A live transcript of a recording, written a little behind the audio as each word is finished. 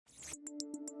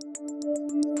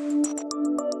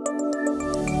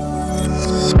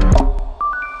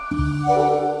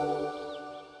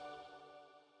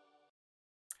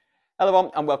Hello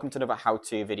everyone and welcome to another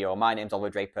how-to video. My name's Oliver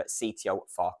Draper, CTO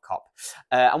for COP.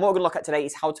 And what we're going to look at today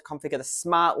is how to configure the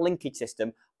smart linkage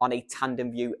system on a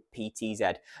TandemVu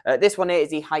PTZ. This one here is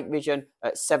the Hikvision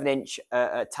 7-inch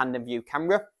TandemVu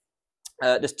camera.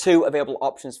 There's two available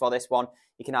options for this one.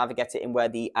 You can either get it in where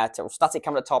the static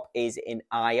camera at the top is in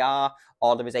IR,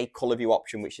 or there is a colour view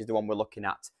option, which is the one we're looking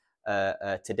at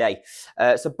today.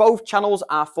 So both channels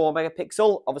are 4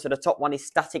 megapixel. Obviously the top one is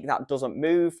static, that doesn't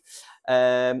move.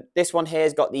 This one here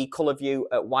has got the colour view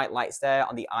white lights there.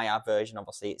 On the IR version,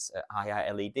 obviously it's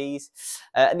IR LEDs.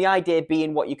 And the idea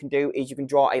being, what you can do is you can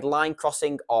draw a line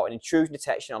crossing or an intrusion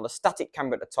detection on the static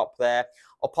camera at the top there.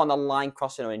 Upon a line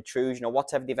crossing or intrusion or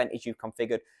whatever the event is you've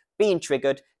configured being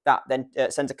triggered, that then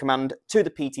sends a command to the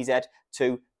PTZ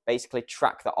to basically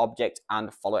track the object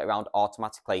and follow it around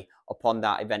automatically. Upon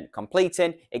that event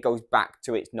completing, it goes back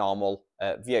to its normal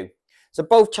view. So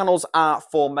both channels are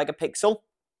 4 megapixel.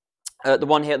 The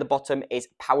one here at the bottom is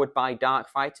powered by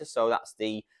Darkfighter, so that's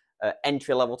the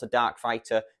entry level to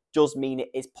Darkfighter. Does mean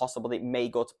it is possible that it may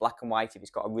go to black and white if it's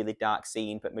got a really dark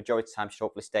scene, but majority of the time should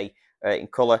hopefully stay in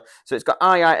colour. So it's got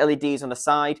IR LEDs on the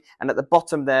side, and at the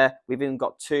bottom there, we've even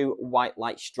got 2 white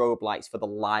light strobe lights for the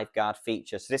live guard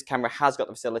feature. So this camera has got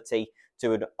the facility to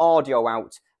do an audio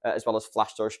out as well as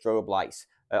flash those strobe lights.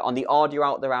 On the audio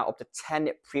out, there are up to 10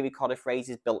 pre-recorded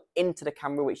phrases built into the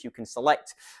camera, which you can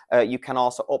select. You can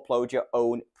also upload your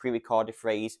own pre-recorded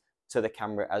phrase to the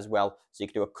camera as well, so you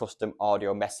can do a custom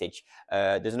audio message.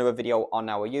 There's another video on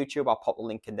our YouTube. I'll pop the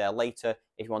link in there later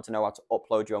if you want to know how to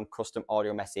upload your own custom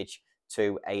audio message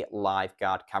to a live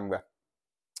guard camera.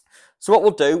 So what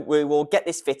we'll do, we will get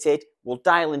this fitted, we'll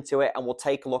dial into it, and we'll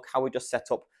take a look how we just set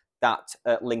up that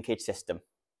linkage system.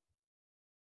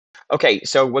 Okay,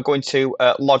 so we're going to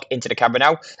log into the camera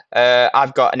now.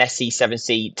 I've got an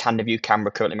SC7C TandemVu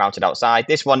camera currently mounted outside.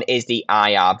 This one is the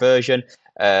IR version,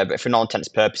 but for all intents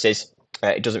and purposes,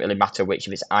 it doesn't really matter which,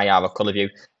 if it's IR or colour view.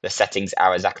 The settings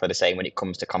are exactly the same when it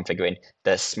comes to configuring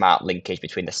the smart linkage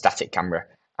between the static camera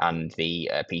and the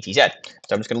PTZ. So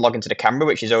I'm just going to log into the camera,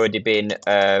 which has already been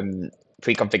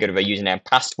pre-configured with a username and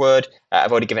password.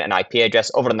 I've already given it an IP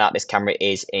address. Other than that, this camera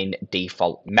is in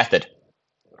default method.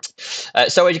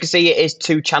 So as you can see, it is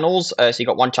 2 channels. So you've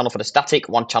got 1 channel for the static,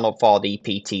 1 channel for the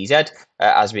PTZ,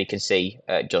 as we can see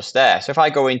just there. So if I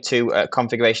go into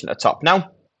configuration at the top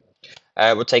now,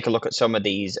 we'll take a look at some of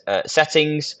these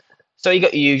settings. So you've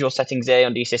got your usual settings there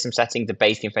under your system settings, the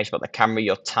basic information about the camera,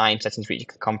 your time settings which you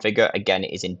can configure. Again,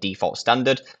 it is in default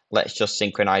standard. Let's just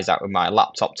synchronize that with my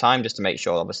laptop time just to make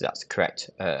sure obviously that's the correct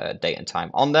date and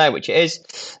time on there, which it is.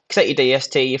 Set your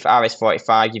DST, for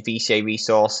RS45, your VCA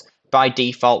resource. By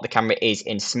default, the camera is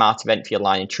in smart event for your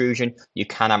line intrusion. You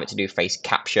can have it to do face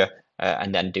capture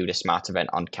and then do the smart event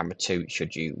on camera 2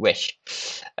 should you wish.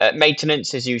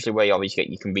 Maintenance is usually where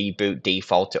you can reboot,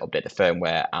 default it, update the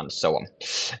firmware, and so on.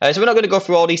 So we're not going to go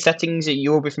through all these settings.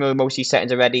 You will be familiar with most of these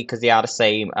settings already because they are the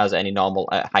same as any normal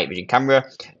Hikvision camera.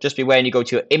 Just beware when you go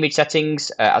to your image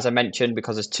settings, as I mentioned,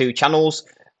 because there's 2 channels.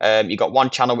 You've got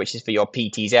 1 channel which is for your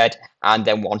PTZ, and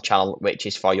then 1 channel which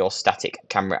is for your static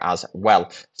camera as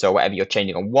well. So whatever you're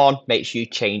changing on one, make sure you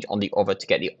change on the other to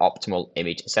get the optimal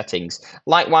image settings.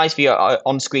 Likewise for your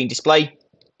on-screen display,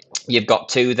 you've got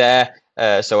 2 there.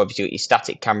 So obviously your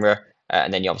static camera,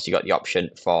 and then you obviously got the option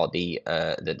for the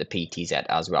PTZ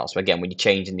as well. So again, when you're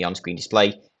changing the on-screen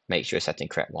display, make sure you're setting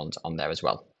correct ones on there as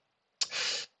well.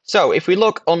 So if we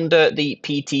look under the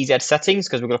PTZ settings,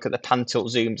 because we're going to look at the pan tilt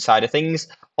zoom side of things,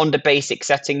 under basic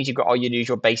settings, you've got all your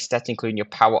usual base settings, including your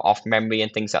power off memory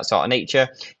and things that sort of nature.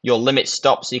 Your limit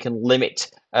stop, so you can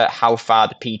limit how far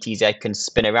the PTZ can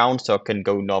spin around, so it can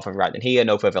go no further right than here,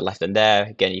 no further left than there.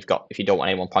 Again, you've got, if you don't want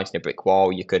anyone pointing a brick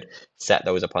wall, you could set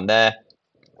those up on there.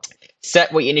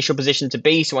 Set what your initial position to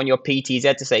be, so on your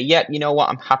PTZ to say, yep, you know what,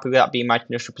 I'm happy with that being my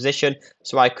initial position.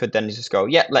 So I could then just go,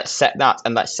 yep, let's set that,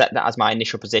 and let's set that as my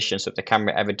initial position. So if the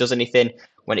camera ever does anything,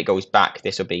 when it goes back,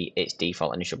 this will be its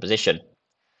default initial position.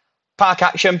 Park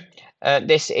action.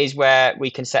 This is where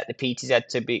we can set the PTZ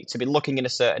to be looking in a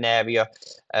certain area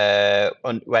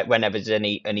whenever there's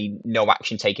any no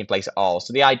action taking place at all.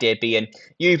 So the idea being,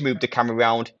 you've moved the camera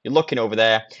around, you're looking over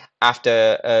there.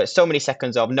 After so many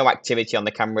seconds of no activity on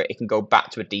the camera, it can go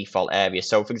back to a default area.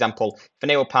 So for example, if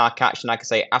enable park action, I can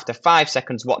say after 5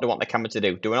 seconds, what do I want the camera to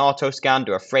do? Do an auto scan,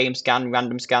 do a frame scan,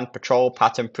 random scan, patrol,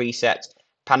 pattern, preset,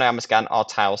 panorama scan, or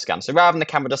tile scan. So rather than the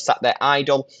camera just sat there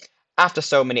idle, after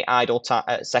so many idle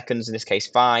seconds, in this case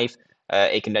 5,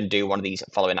 it can then do one of these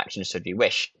following actions should you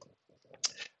wish.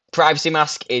 Privacy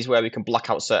mask is where we can block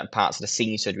out certain parts of the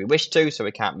scene should we wish to, so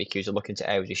we can't be accused of looking to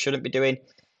areas we shouldn't be doing.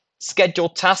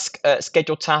 Scheduled task.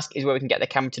 Scheduled task is where we can get the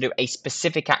camera to do a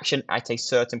specific action at a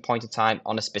certain point in time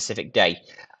on a specific day.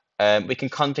 We can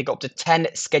configure up to 10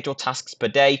 scheduled tasks per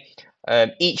day.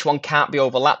 Each one can't be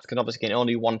overlapped because obviously you can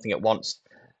only do one thing at once.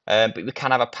 But we can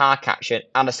have a park action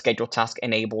and a scheduled task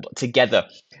enabled together.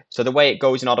 So the way it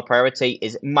goes in order priority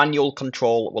is manual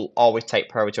control will always take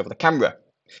priority over the camera.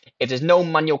 If there's no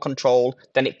manual control,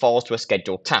 then it falls to a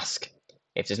scheduled task.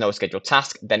 If there's no scheduled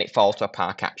task, then it falls to a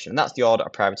park action. And that's the order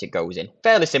of priority it goes in.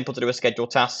 Fairly simple to do a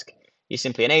scheduled task. You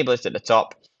simply enable it at the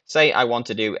top. Say I want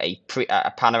to do a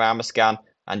panorama scan,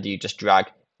 and you just drag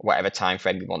whatever time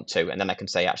frame you want to. And then I can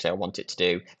say, actually, I want it to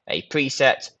do a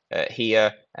preset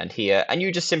here and here. And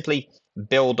you just simply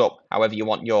build up however you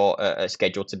want your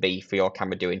schedule to be for your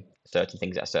camera doing certain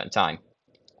things at a certain time.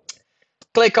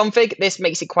 Clear config, this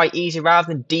makes it quite easy rather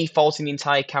than defaulting the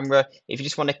entire camera. If you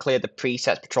just want to clear the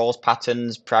presets, patrols,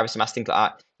 patterns, privacy masks, things like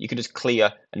that, you can just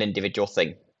clear an individual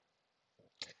thing.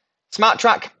 Smart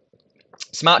track.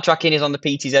 Smart tracking is on the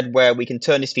PTZ where we can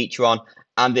turn this feature on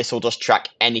and this will just track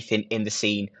anything in the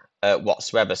scene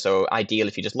whatsoever. So ideal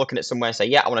if you're just looking at somewhere and say,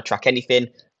 yeah, I want to track anything,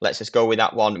 let's just go with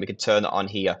that one. We can turn it on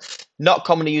here. Not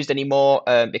commonly used anymore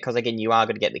because again, you are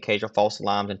going to get the occasional false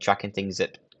alarms and tracking things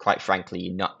that quite frankly,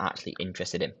 you're not actually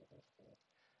interested in.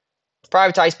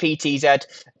 Prioritize PTZ.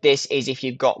 This is if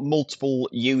you've got multiple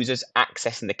users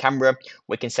accessing the camera,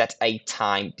 we can set a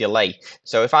time delay.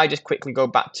 So if I just quickly go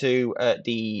back to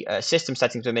the system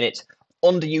settings for a minute,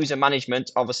 under user management,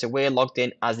 obviously we're logged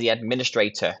in as the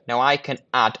administrator. Now I can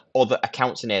add other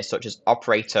accounts in here, such as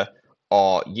operator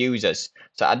or users.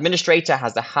 So administrator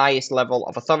has the highest level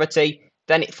of authority,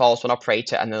 then it falls to an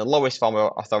operator, and then the lowest form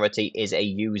of authority is a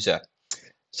user.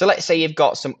 So let's say you've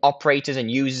got some operators and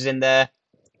users in there.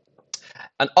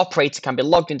 An operator can be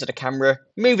logged into the camera,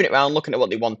 moving it around, looking at what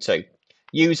they want to.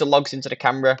 User logs into the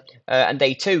camera, and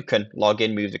they too can log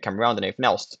in, move the camera around and everything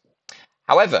else.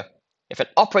 However, if an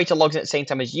operator logs in at the same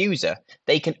time as user,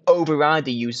 they can override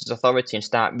the user's authority and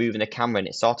start moving the camera, and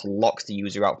it sort of locks the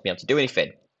user out from being able to do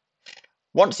anything.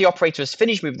 Once the operator has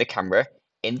finished moving the camera,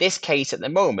 in this case at the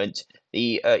moment,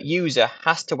 the user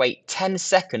has to wait 10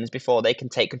 seconds before they can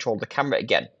take control of the camera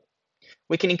again.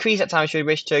 We can increase that time if we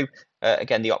wish to.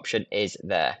 Again, the option is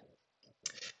there.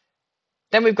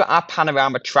 Then we've got our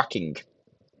panorama tracking.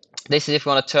 This is if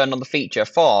we want to turn on the feature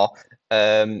for,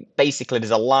 basically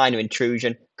there's a line of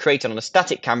intrusion created on a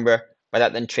static camera where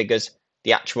that then triggers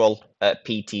the actual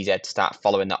PTZ to start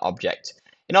following that object.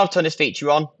 In order to turn this feature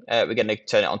on, we're going to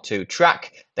turn it on to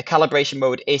track. The calibration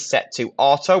mode is set to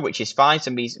auto, which is fine.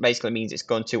 So basically means it's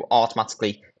going to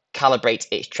automatically calibrate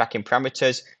its tracking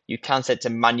parameters. You can set to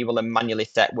manual and manually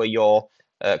set where your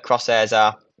crosshairs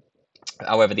are.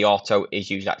 However, the auto is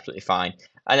usually absolutely fine.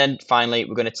 And then finally,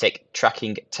 we're going to tick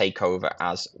tracking takeover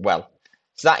as well.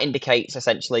 So that indicates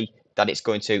essentially that it's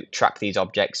going to track these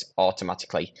objects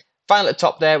automatically. Finally, at the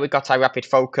top there, we've got our rapid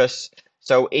focus.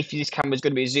 So if this camera is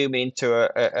going to be zooming into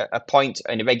a point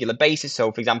on a regular basis,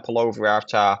 so for example, over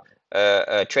at our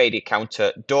trading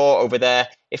counter door over there,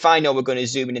 if I know we're going to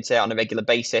zoom in into it on a regular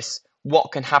basis,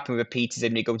 what can happen with PTZ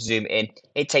when you go to zoom in?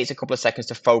 It takes a couple of seconds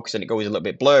to focus and it goes a little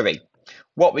bit blurry.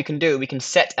 What we can do, we can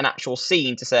set an actual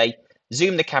scene to say,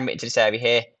 zoom the camera into this area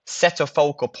here, set a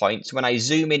focal point. So when I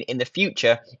zoom in the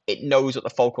future, it knows what the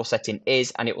focal setting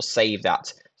is and it will save that.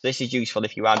 So this is useful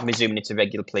if you are going to be zooming into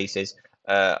regular places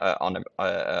on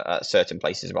certain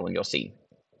places as well in your scene.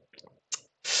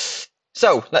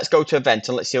 So let's go to event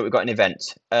and let's see what we've got in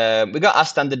event. We've got our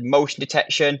standard motion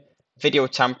detection, video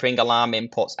tampering, alarm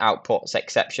inputs, outputs,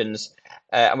 exceptions.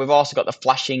 And we've also got the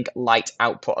flashing light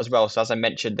output as well. So as I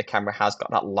mentioned, the camera has got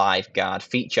that live guard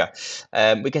feature.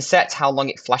 We can set how long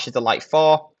it flashes the light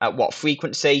for, at what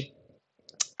frequency,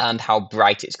 and how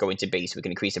bright it's going to be. So we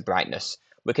can increase the brightness.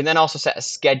 We can then also set a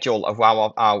schedule of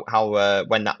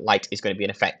when that light is going to be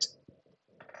in effect.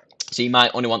 So you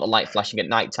might only want the light flashing at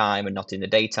night time and not in the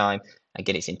daytime.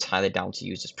 Again, it's entirely down to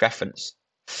user's preference.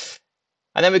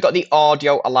 And then we've got the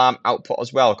audio alarm output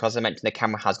as well, because as I mentioned, the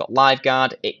camera has got live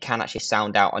guard. It can actually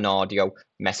sound out an audio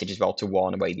message as well to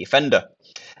warn away the offender.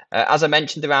 As I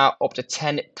mentioned, there are up to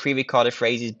 10 pre-recorded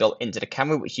phrases built into the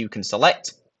camera, which you can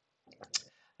select.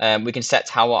 We can set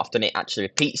how often it actually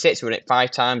repeats it, so run it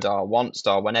 5 times or once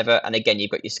or whenever. And again,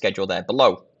 you've got your schedule there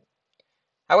below.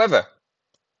 However,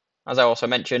 as I also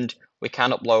mentioned, we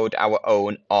can upload our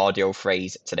own audio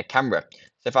phrase to the camera.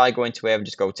 So if I go into here and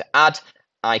just go to add,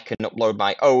 I can upload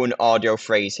my own audio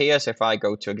phrase here. So if I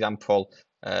go to example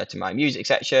to my music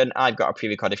section, I've got a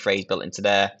pre-recorded phrase built into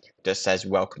there. It just says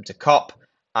welcome to cop.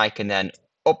 I can then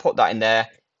put that in there,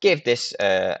 give this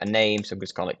a name. So I'm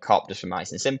just call it cop just for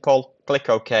nice and simple. Click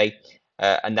OK.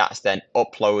 And that's then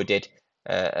uploaded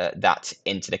that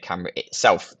into the camera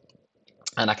itself.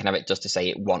 And I can have it just to say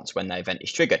it once when the event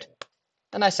is triggered.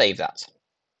 And I save that.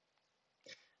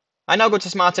 I now go to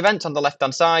Smart Events on the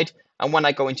left-hand side, and when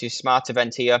I go into Smart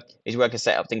Event here is where I can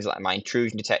set up things like my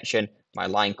intrusion detection, my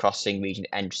line crossing, region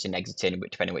entering, exiting,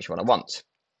 depending on which one I want. So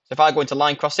if I go into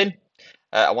line crossing,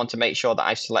 I want to make sure that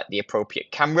I select the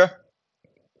appropriate camera.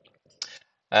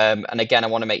 And again, I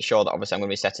want to make sure that obviously I'm going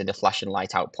to be setting the flashing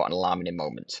light output and alarming in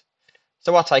moment.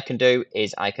 So what I can do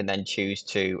is I can then choose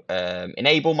to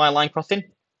enable my line crossing.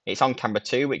 It's on camera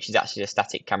 2, which is actually a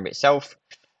static camera itself.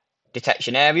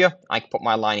 Detection area, I can put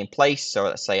my line in place. So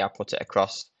let's say I put it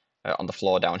across on the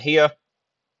floor down here.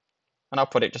 And I'll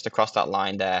put it just across that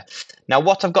line there. Now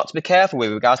what I've got to be careful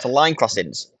with regards to line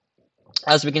crossings,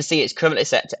 as we can see, it's currently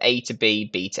set to A to B,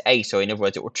 B to A. So in other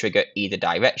words, it will trigger either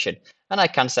direction. And I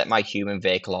can set my human,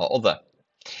 vehicle or other.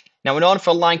 Now in order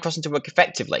for a line crossing to work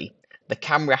effectively, the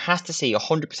camera has to see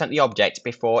 100% of the object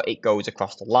before it goes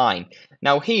across the line.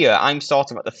 Now here, I'm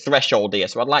sort of at the threshold here,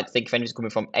 so I'd like to think if anyone's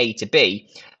coming from A to B,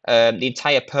 the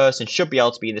entire person should be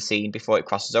able to be in the scene before it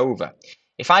crosses over.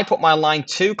 If I put my line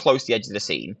too close to the edge of the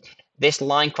scene, this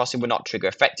line crossing will not trigger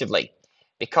effectively,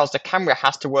 because the camera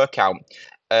has to work out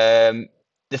the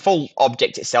full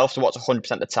object itself, so what's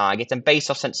 100% the target, and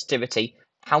based off sensitivity,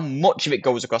 how much of it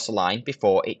goes across the line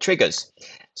before it triggers.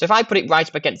 So if I put it right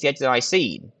up against the edge of my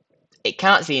scene, it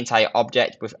can't see the entire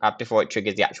object before it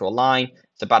triggers the actual line.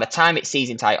 So by the time it sees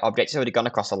the entire object, it's already gone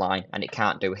across the line and it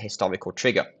can't do a historical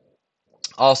trigger.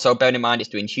 Also, bearing in mind it's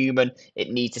doing human,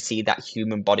 it needs to see that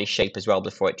human body shape as well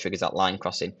before it triggers that line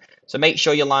crossing. So make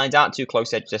sure your lines aren't too close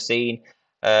to the edge of the scene.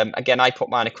 Again, I put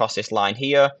mine across this line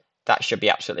here. That should be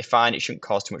absolutely fine. It shouldn't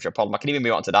cause too much of a problem. I can even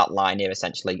move on to that line here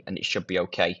essentially, and it should be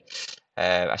okay.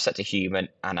 I've set to human,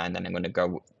 and then I'm going to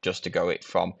go just to go it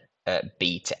from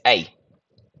B to A.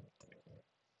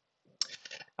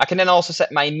 I can then also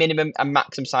set my minimum and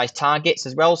maximum size targets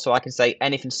as well. So I can say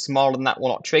anything smaller than that will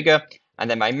not trigger. And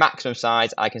then my maximum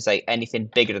size, I can say anything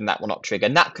bigger than that will not trigger.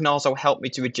 And that can also help me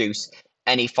to reduce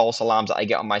any false alarms that I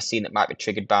get on my scene that might be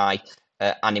triggered by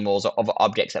animals or other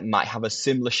objects that might have a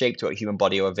similar shape to what a human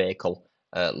body or a vehicle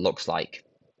looks like.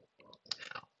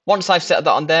 Once I've set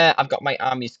that on there, I've got my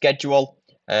army schedule.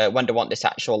 When do I want this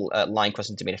actual line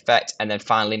crossing to be in effect, and then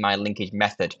finally my linkage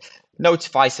method.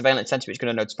 Notify surveillance center, which is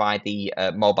going to notify the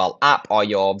mobile app or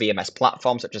your VMS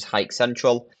platform, such as Hike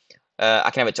Central. I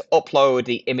can have it to upload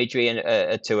the imagery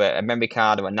to a memory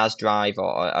card or a NAS drive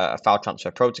or a file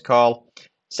transfer protocol.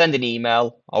 Send an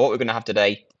email, or what we're going to have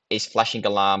today is flashing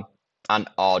alarm and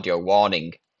audio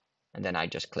warning. And then I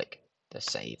just click the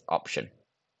save option.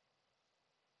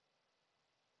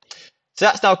 So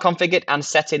that's now configured and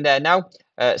set in there now.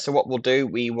 So what we'll do,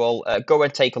 we will go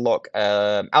and take a look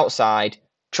outside,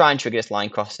 try and trigger this line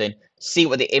crossing, see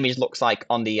what the image looks like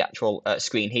on the actual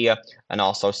screen here, and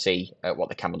also see what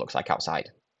the camera looks like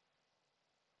outside.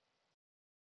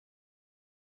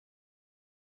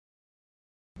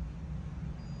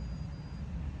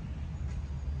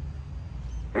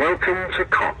 Welcome to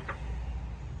COP.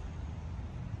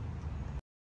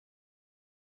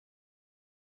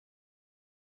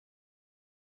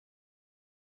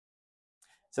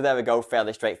 So there we go,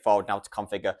 fairly straightforward now to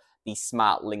configure the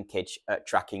smart linkage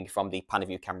tracking from the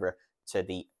TandemVu camera to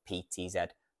the PTZ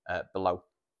below.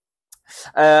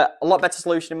 A lot better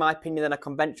solution in my opinion than a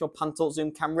conventional pan-tilt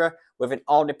zoom camera. With an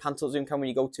ordinary pan-tilt zoom camera, when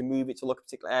you go to move it to look at a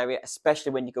particular area,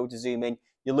 especially when you go to zoom in,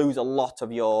 you lose a lot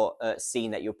of your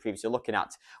scene that you're previously looking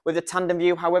at. With the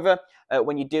TandemVu, however,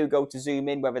 when you do go to zoom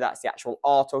in, whether that's the actual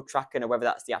auto tracking or whether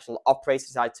that's the actual operator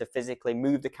decide to physically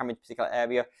move the camera to a particular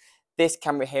area, this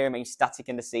camera here remains static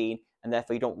in the scene, and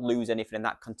therefore you don't lose anything, and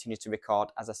that continues to record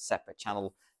as a separate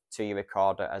channel to your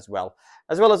recorder as well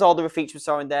as all the features we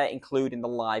saw in there, including the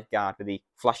live guard with the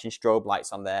flashing strobe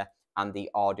lights on there and the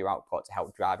audio output to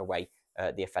help drive away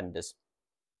the offenders.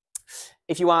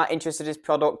 If you are interested in this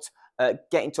product,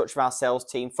 get in touch with our sales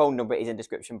team. Phone number is in the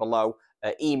description below.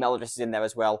 Email address is in there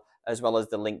as well as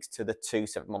the links to the 2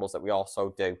 separate models that we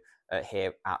also do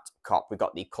here at COP. We've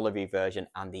got the colour view version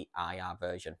and the IR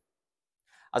version.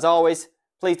 As always,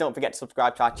 please don't forget to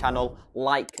subscribe to our channel,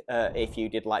 if you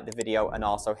did like the video, and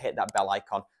also hit that bell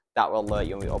icon. That will alert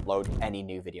you when we upload any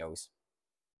new videos.